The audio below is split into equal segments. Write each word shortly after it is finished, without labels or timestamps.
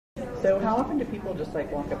So how often do people just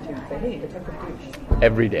like walk up to you and say, "Hey, Detective Douche"?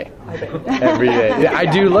 Every day. I bet. Every day. Yeah, I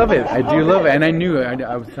do love it. I do love it. And I knew,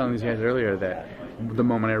 I was telling these guys earlier that the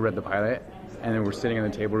moment I read the pilot, and then we're sitting at the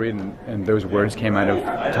table reading, and those words came out of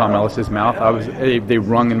Tom Ellis's mouth, they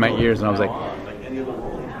rung in my ears, and I was like,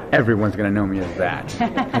 everyone's going to know me as that.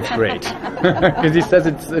 It's great. Because he says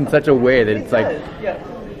it in such a way that it's like,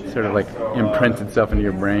 sort of like imprints itself into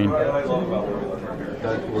your brain. We're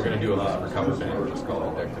going to do a Lucifer cover band, just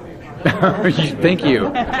called Detective. Thank you.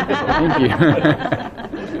 Thank you.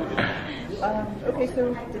 Okay,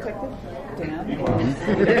 so Detective Dan.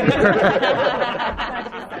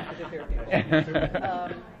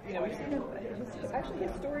 You know, we've seen him. Actually,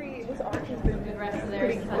 his story, his arc has been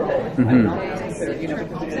pretty good. So, you know,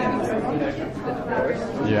 because we've seen the divorce.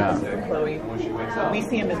 Yeah. Chloe. We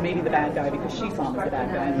see him as maybe the bad guy because she saw him as the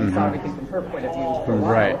bad guy, and we saw everything from her point of view for a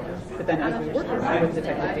while. Right. But then as we work with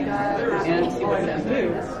Detective Dan and see what he can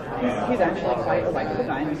do, he's actually quite a likable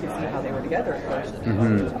guy, and we can see how they were together at first.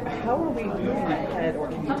 How are we moving ahead, or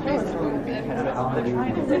can you tell us how we're moving ahead with the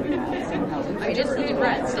triangle that we have? I just need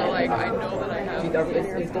rent, so like I know that I have.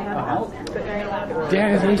 Is Dan out?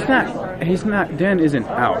 Dan isn't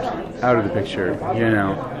out of the picture, you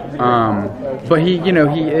know. But he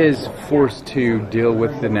is forced to deal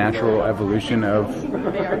with the natural evolution of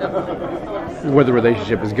where the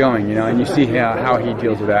relationship is going, you know, and you see how he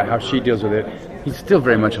deals with that, how she deals with it. He's still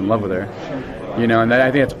very much in love with her, you know, and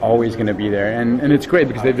I think that's always going to be there. And it's great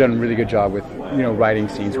because they've done a really good job with, you know, writing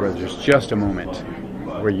scenes where there's just a moment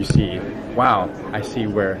where you see, wow, I see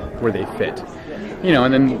where they fit, you know,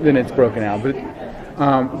 and then it's broken out. But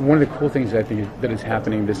one of the cool things that I think that is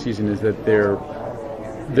happening this season is that they're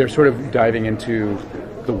sort of diving into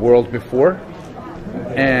the world before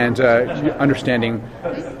and understanding,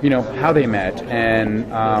 you know, how they met and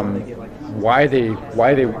why they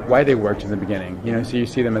worked in the beginning. You know, so you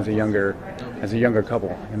see them as a younger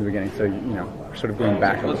couple in the beginning. So, you know, sort of going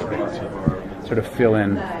back a little bit to sort of fill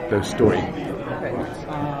in those stories.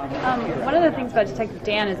 One of the things about Detective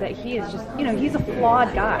Dan is that he is just, you know, he's a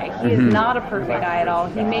flawed guy. He is not a perfect guy at all.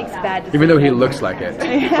 He makes bad decisions. Even though he looks like it.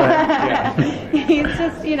 Yeah. He's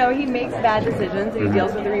just, you know, he makes bad decisions and he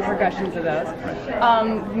deals with the repercussions of those.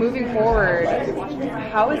 Moving forward,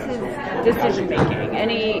 how is his decision making?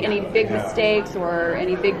 Any big mistakes or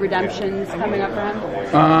any big redemptions coming up for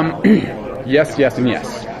him? Yes, and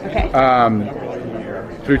yes. Okay.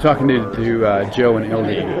 Through talking to Joe and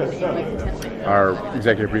Ildy, our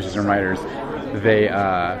executive producers and writers, they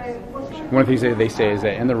one of the things that they say is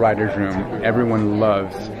that in the writers' room, everyone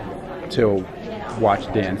loves to watch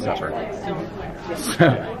Dan suffer,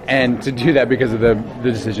 and to do that because of the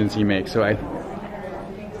decisions he makes. So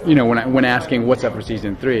when asking what's up for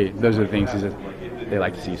season 3, those are the things he says they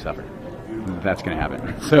like to see you suffer. That's going to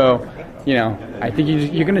happen. So, you know, I think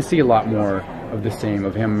you're going to see a lot more of the same,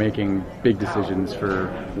 of him making big decisions for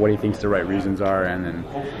what he thinks the right reasons are, and then,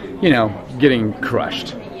 you know, getting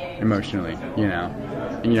crushed emotionally, you know.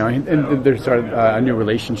 And there's started a new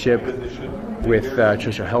relationship with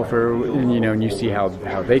Trisha Helfer, and, you know, and you see how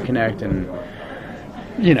they connect, and,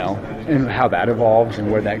 you know, and how that evolves and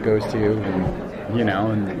where that goes to, and, you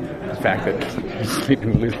know, and the fact that he's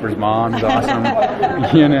sleeping with Lucifer's mom is awesome,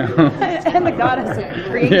 you know. And the goddess of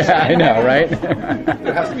creation. Yeah, I know, right?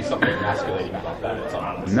 There has to be something emasculating about that at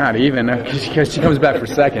some point. Not even, because she comes back for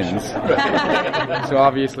seconds. So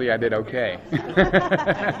obviously I did okay.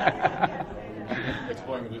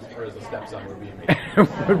 Exploring Lucifer as a stepson would be amazing. It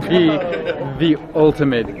would be the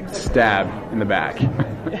ultimate stab in the back.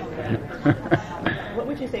 What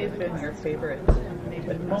would you say has been your favorite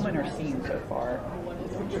moment or scene so far?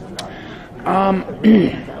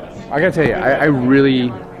 I gotta tell you, I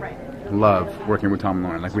really love working with Tom and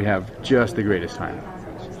Lauren. Like, we have just the greatest time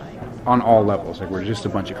on all levels. Like, we're just a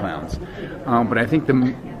bunch of clowns. But I think the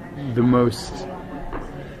most,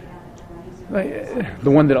 like,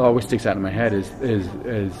 the one that always sticks out in my head is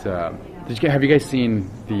have you guys seen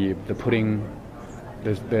the pudding,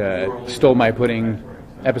 the Stole My Pudding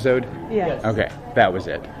episode? Yes. Okay, that was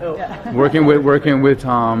it. Oh. Yeah. Working with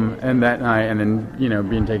Tom and that night, and then, you know,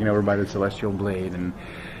 being taken over by the celestial blade, and,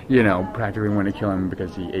 you know, practically wanting to kill him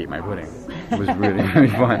because he ate my pudding. It was really, really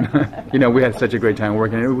fun. You know, we had such a great time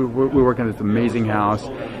working. We were working at this amazing house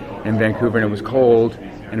in Vancouver, and it was cold,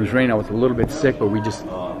 and it was raining. I was a little bit sick, but we would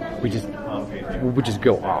just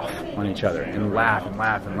go off on each other and laugh and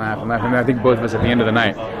laugh and laugh and laugh. And I think both of us at the end of the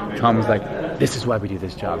night, Tom was like, "This is why we do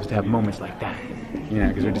this job, is to have moments like that." You know,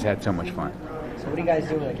 because we just had so much fun. So what do you guys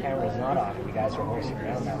do when the camera's not off? You guys are horsing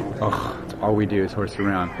around now. Oh, all we do is horse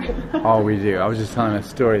around. All we do. I was just telling a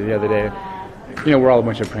story the other day. You know, we're all a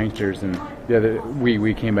bunch of pranksters, and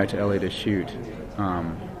we came back to LA to shoot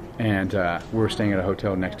and we were staying at a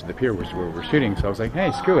hotel next to the pier, which is where we were shooting. So I was like,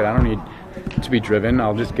 hey, screw it, I don't need to be driven.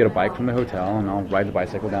 I'll just get a bike from the hotel, and I'll ride the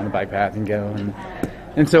bicycle down the bike path and go.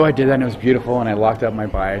 And so I did that, and it was beautiful, and I locked up my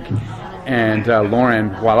bike. And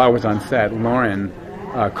Lauren, while I was on set, Lauren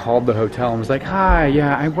called the hotel and was like, hi,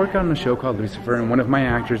 yeah, I work on a show called Lucifer, and one of my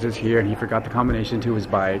actors is here, and he forgot the combination to his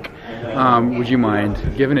bike. Would you mind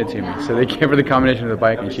giving it to me? So they gave her the combination of the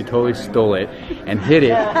bike, and she totally stole it and hid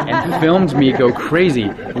it and filmed me go crazy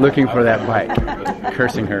looking for that bike,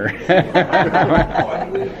 cursing her.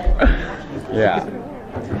 Yeah.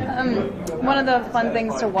 One of the fun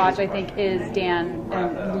things to watch, I think, is Dan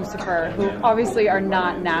and Lucifer, who obviously are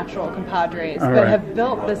not natural compadres, but have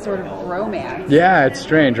built this sort of romance. Yeah, it's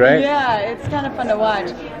strange, right? Yeah, it's kind of fun to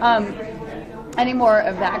watch. Any more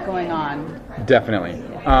of that going on? Definitely.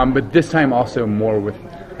 But this time also more with,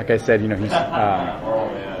 like I said, he's, we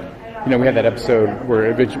had that episode where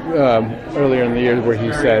earlier in the year where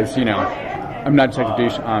he says, I'm not Detective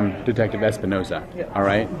Douche, I'm Detective Espinosa. All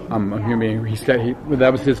right, I'm a human. He said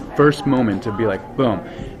that was his first moment to be like, boom,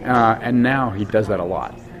 and now he does that a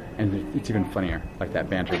lot, and it's even funnier, like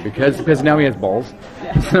that banter, because now he has balls.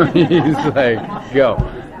 So he's like, go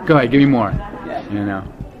ahead, give me more.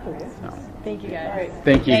 So. Thank you guys.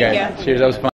 Thank you guys. Cheers, that was fun.